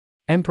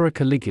Emperor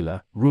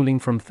Caligula, ruling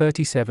from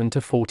 37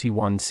 to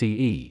 41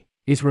 CE,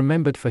 is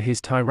remembered for his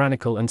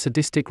tyrannical and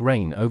sadistic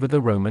reign over the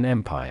Roman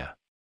Empire.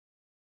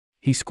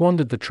 He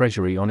squandered the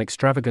treasury on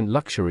extravagant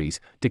luxuries,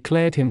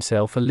 declared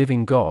himself a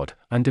living god,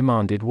 and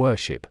demanded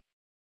worship.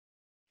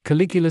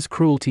 Caligula's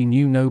cruelty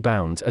knew no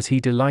bounds as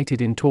he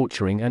delighted in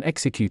torturing and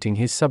executing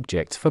his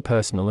subjects for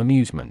personal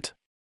amusement.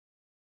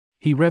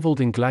 He reveled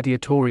in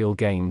gladiatorial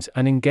games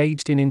and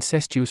engaged in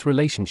incestuous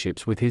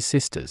relationships with his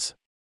sisters.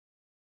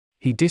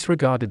 He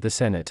disregarded the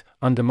Senate,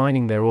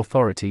 undermining their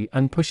authority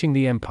and pushing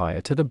the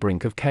empire to the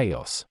brink of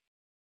chaos.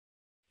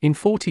 In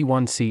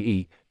 41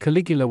 CE,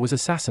 Caligula was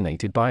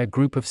assassinated by a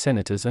group of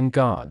senators and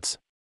guards.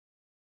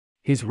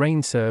 His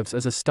reign serves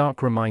as a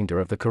stark reminder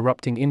of the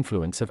corrupting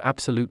influence of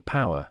absolute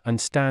power and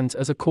stands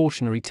as a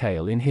cautionary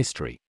tale in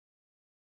history.